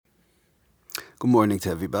Good morning to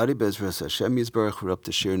everybody. Bezras Hashem Yisbarach. We're up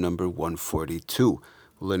to shir number 142.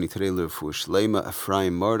 We're learning today L'Refuah Shlema,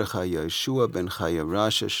 Ephraim Mordechai, Yeshua ben Chaya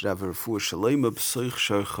Rasha, Shrav Refuah Shlema, B'soich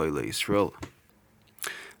Shar Chayla Yisrael.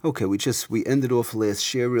 Okay, we ended off last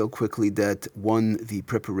share real quickly that the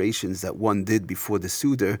preparations that one did before the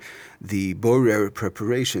Seder, the borer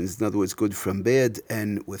preparations, in other words, good from bad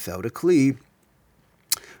and without a kli,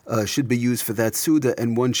 should be used for that Suda,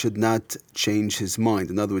 and one should not change his mind.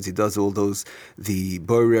 In other words, he does all those, the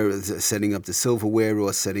borer, setting up the silverware,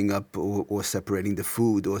 or setting up, or separating the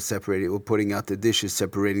food, or putting out the dishes,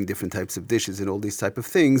 separating different types of dishes, and all these type of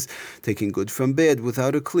things, taking good from bad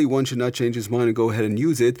without a kli. One should not change his mind and go ahead and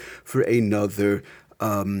use it for another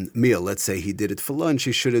meal. Let's say he did it for lunch,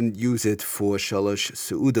 he shouldn't use it for shalosh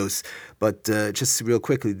seudos. But just real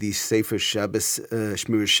quickly, the Sefer Shabbos,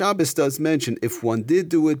 Shmir Shabbos does mention if one did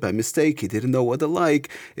do it by mistake, he didn't know what to like,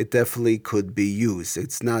 it definitely could be used.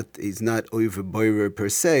 He's not over boirer per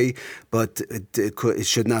se, but it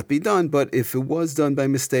should not be done. But if it was done by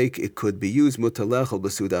mistake, it could be used. Mutalechel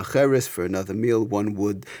b'suda acheres, for another meal, one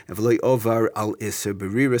would, v'lo ovar al iser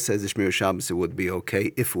berira, says the Shmir Shabbos, it would be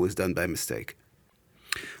okay if it was done by mistake.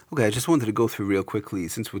 Okay, I just wanted to go through real quickly,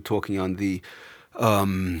 since we're talking on the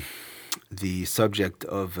subject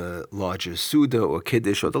of larger Suda or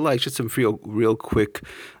Kiddush or the like, just some real quick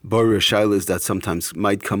borer shilas that sometimes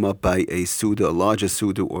might come up by a Suda, a larger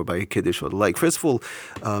Suda, or by a Kiddush or the like. First of all,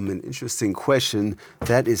 an interesting question,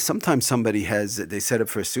 that is sometimes they set up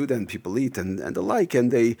for a Suda and people eat and the like,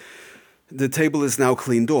 and the table is now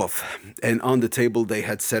cleaned off, and on the table they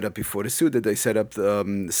had set up before the Suda, they set up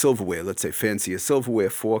silverware, let's say fancier silverware,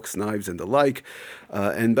 forks, knives, and the like,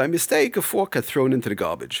 and by mistake a fork got thrown into the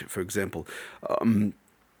garbage, for example.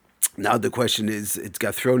 Now the question is, it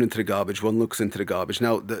got thrown into the garbage, one looks into the garbage.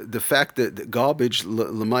 Now the fact that the garbage,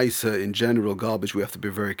 l'maisa in general, garbage, we have to be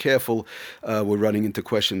very careful. We're running into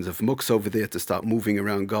questions of muks over there to stop moving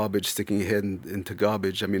around garbage, sticking your head into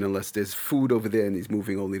garbage. I mean, unless there's food over there and he's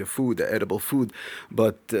moving only the food, the edible food.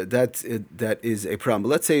 But that is a problem.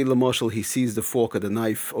 Let's say, l'moshel, he sees the fork or the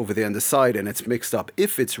knife over there on the side and it's mixed up.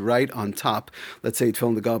 If it's right on top, let's say it fell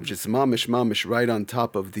in the garbage, it's mamish right on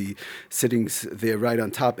top of the sittings there, right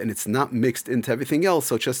on top, and it's not mixed into everything else,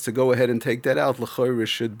 so just to go ahead and take that out, l'chorah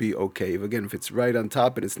should be okay. Again, if it's right on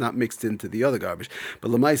top and it's not mixed into the other garbage.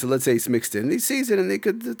 But l'maisa, let's say it's mixed in, and he sees it, and he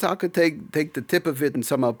could take the tip of it and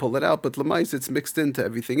somehow pull it out, but l'maisa, it's mixed into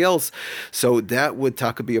everything else, so that would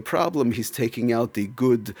be a problem. He's taking out the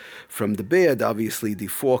good from the bad. Obviously, the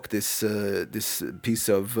fork, this piece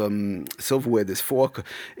of silverware, this fork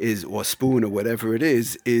or spoon or whatever it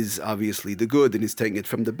is obviously the good, and he's taking it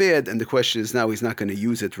from the bad, and the question is now he's not going to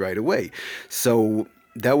use it right away. So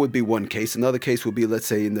that would be one case. Another case would be, let's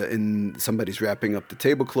say, in somebody's wrapping up the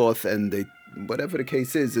tablecloth, and they, whatever the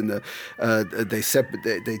case is,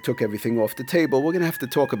 they took everything off the table. We're going to have to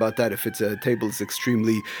talk about that. If it's a table is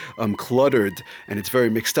extremely cluttered and it's very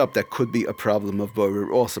mixed up, that could be a problem of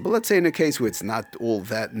borer also. But let's say in a case where it's not all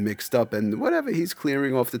that mixed up, and whatever, he's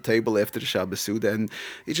clearing off the table after the Shabbos Suda, and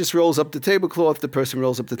he just rolls up the tablecloth, the person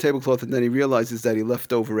rolls up the tablecloth, and then he realizes that he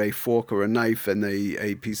left over a fork or a knife and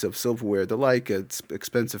a piece of silverware, the like, it's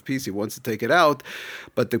expensive piece, he wants to take it out,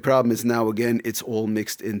 but the problem is now, again, it's all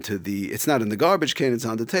mixed into it's not in the garbage can, it's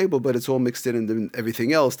on the table, but it's all mixed in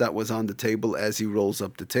everything else that was on the table as he rolls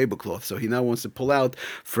up the tablecloth. So he now wants to pull out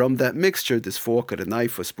from that mixture this fork or a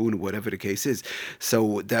knife or spoon or whatever the case is.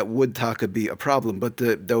 So that would be a problem, but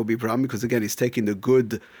that would be a problem because, again, he's taking the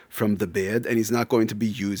good from the bad and he's not going to be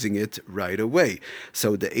using it right away.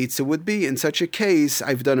 So the eitzah would be, in such a case,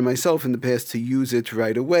 I've done it myself in the past, to use it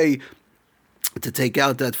right away, to take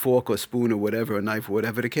out that fork or spoon or whatever, a knife or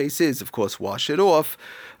whatever the case is, of course, wash it off,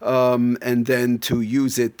 and then to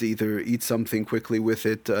use it, either eat something quickly with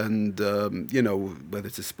it, and, whether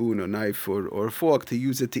it's a spoon or knife or a fork, to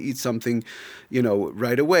use it to eat something,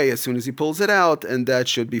 right away as soon as he pulls it out, and that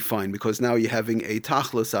should be fine, because now you're having a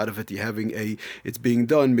tachlis out of it, you're having it's being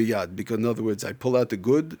done miyad, because in other words, I pull out the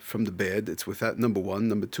good from the bad, it's without, number one,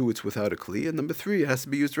 number two, it's without a kli, and number three, it has to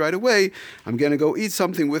be used right away. I'm going to go eat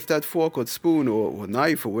something with that fork or spoon or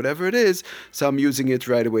knife or whatever it is, so I'm using it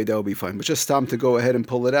right away, that'll be fine. But just time to go ahead and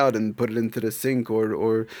pull it out and put it into the sink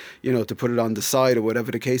or to put it on the side or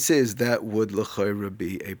whatever the case is, that would l'chayra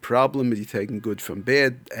be a problem. You're taking good from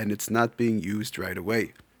bad and it's not being used right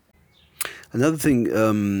away. Another thing,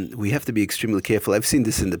 we have to be extremely careful. I've seen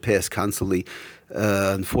this in the past constantly.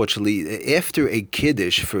 Unfortunately, after a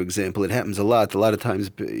kiddush, for example, it happens a lot. A lot of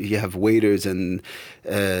times you have waiters and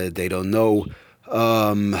they don't know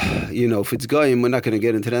if it's goyim, we're not going to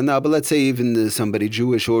get into that now. But let's say even somebody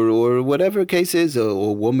Jewish or whatever case is,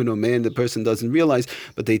 or woman or man, the person doesn't realize,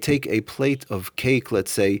 but they take a plate of cake,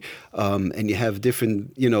 let's say, and you have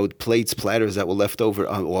different, plates, platters that were left over,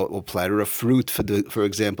 or platter of fruit, for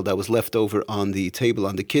example, that was left over on the table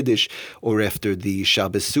on the Kiddush or after the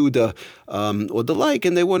Shabbos Suda, or the like,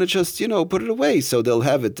 and they want to just, put it away. So they'll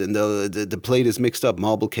have it, and the plate is mixed up,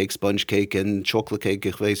 marble cake, sponge cake, and chocolate cake,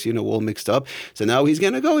 all mixed up. So now he's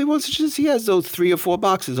going to go. He has those 3 or 4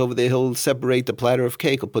 boxes over there. He'll separate the platter of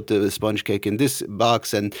cake. He'll put the sponge cake in this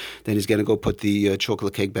box, and then he's going to go put the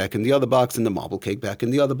chocolate cake back in the other box and the marble cake back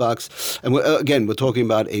in the other box. And we're talking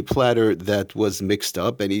about a platter that was mixed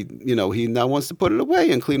up, and he now wants to put it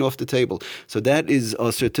away and clean off the table. So that is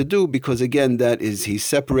also to do, because again, he's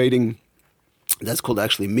separating. That's called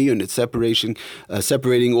actually miyun. It's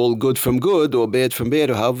separating all good from good or bad from bad,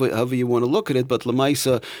 or however you want to look at it. But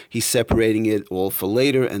lamaisa, he's separating it all for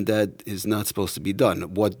later, and that is not supposed to be done.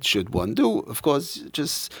 What should one do? Of course,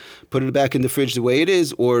 just put it back in the fridge the way it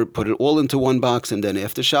is, or put it all into one box, and then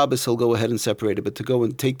after Shabbos he'll go ahead and separate it. But to go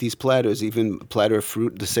and take these platters, even a platter of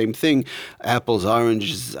fruit, the same thing, apples,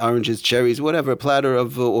 oranges, cherries, whatever, a platter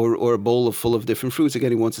of or a bowl full of different fruits. Again,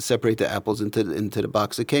 he wants to separate the apples into the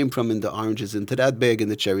box it came from, and the oranges into that bag, and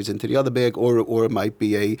the cherries into the other bag, or it might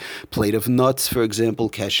be a plate of nuts, for example,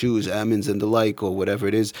 cashews, almonds, and the like, or whatever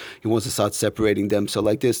it is. He wants to start separating them. So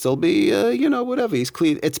like this, there'll be, whatever. He's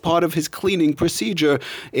clean. It's part of his cleaning procedure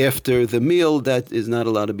after the meal. That is not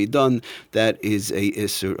allowed to be done. That is a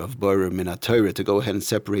isser of bara min haTorah, to go ahead and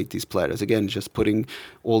separate these platters. Again, just putting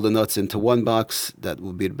all the nuts into one box, that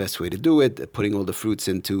will be the best way to do it. Putting all the fruits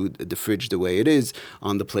into the fridge the way it is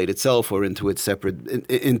on the plate itself, or into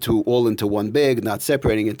one bag, not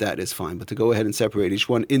separating it, that is fine. But to go ahead and separate each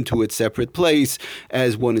one into its separate place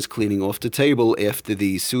as one is cleaning off the table after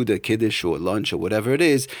the Suda, Kiddush, or lunch, or whatever it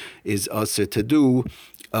is also to do.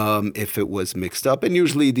 If it was mixed up, and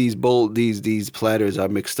usually these platters are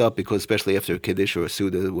mixed up, because especially after a Kiddush or a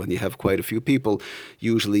Suda, when you have quite a few people,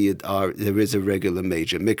 usually there is a regular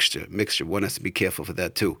major mixture. One has to be careful for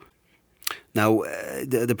that too. Now,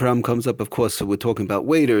 the problem comes up, of course, so we're talking about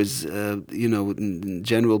waiters. In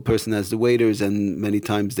general, person has the waiters, and many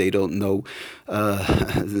times they don't know.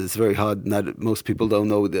 It's very hard. Most people don't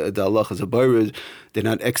know the halachas of borer. They're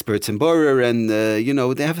not experts in borer, and they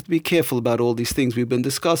have to be careful about all these things we've been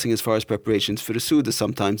discussing as far as preparations for the Suda.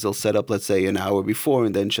 Sometimes they'll set up, let's say, an hour before,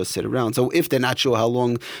 and then just sit around. So if they're not sure how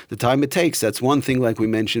long the time it takes, that's one thing, like we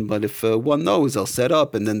mentioned. But if one knows, they'll set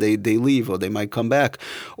up, and then they leave, or they might come back,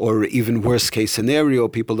 or even worst case scenario,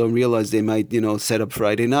 people don't realize they might, set up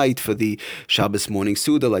Friday night for the Shabbos morning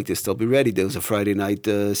Suda, like they still be ready. There's a Friday night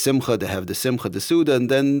Simcha, they have the Simcha, the Suda, and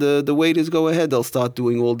then the waiters go ahead. They'll start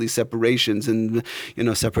doing all these separations and,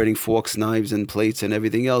 separating forks, knives, and plates and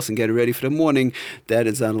everything else, and get it ready for the morning. That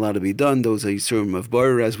is not allowed to be done. Those are Yisurim of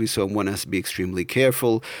borer, as we saw. One has to be extremely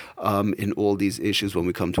careful in all these issues when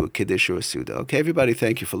we come to a Kiddush or a Suda. Okay, everybody,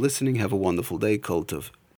 thank you for listening. Have a wonderful day. Kol Tov.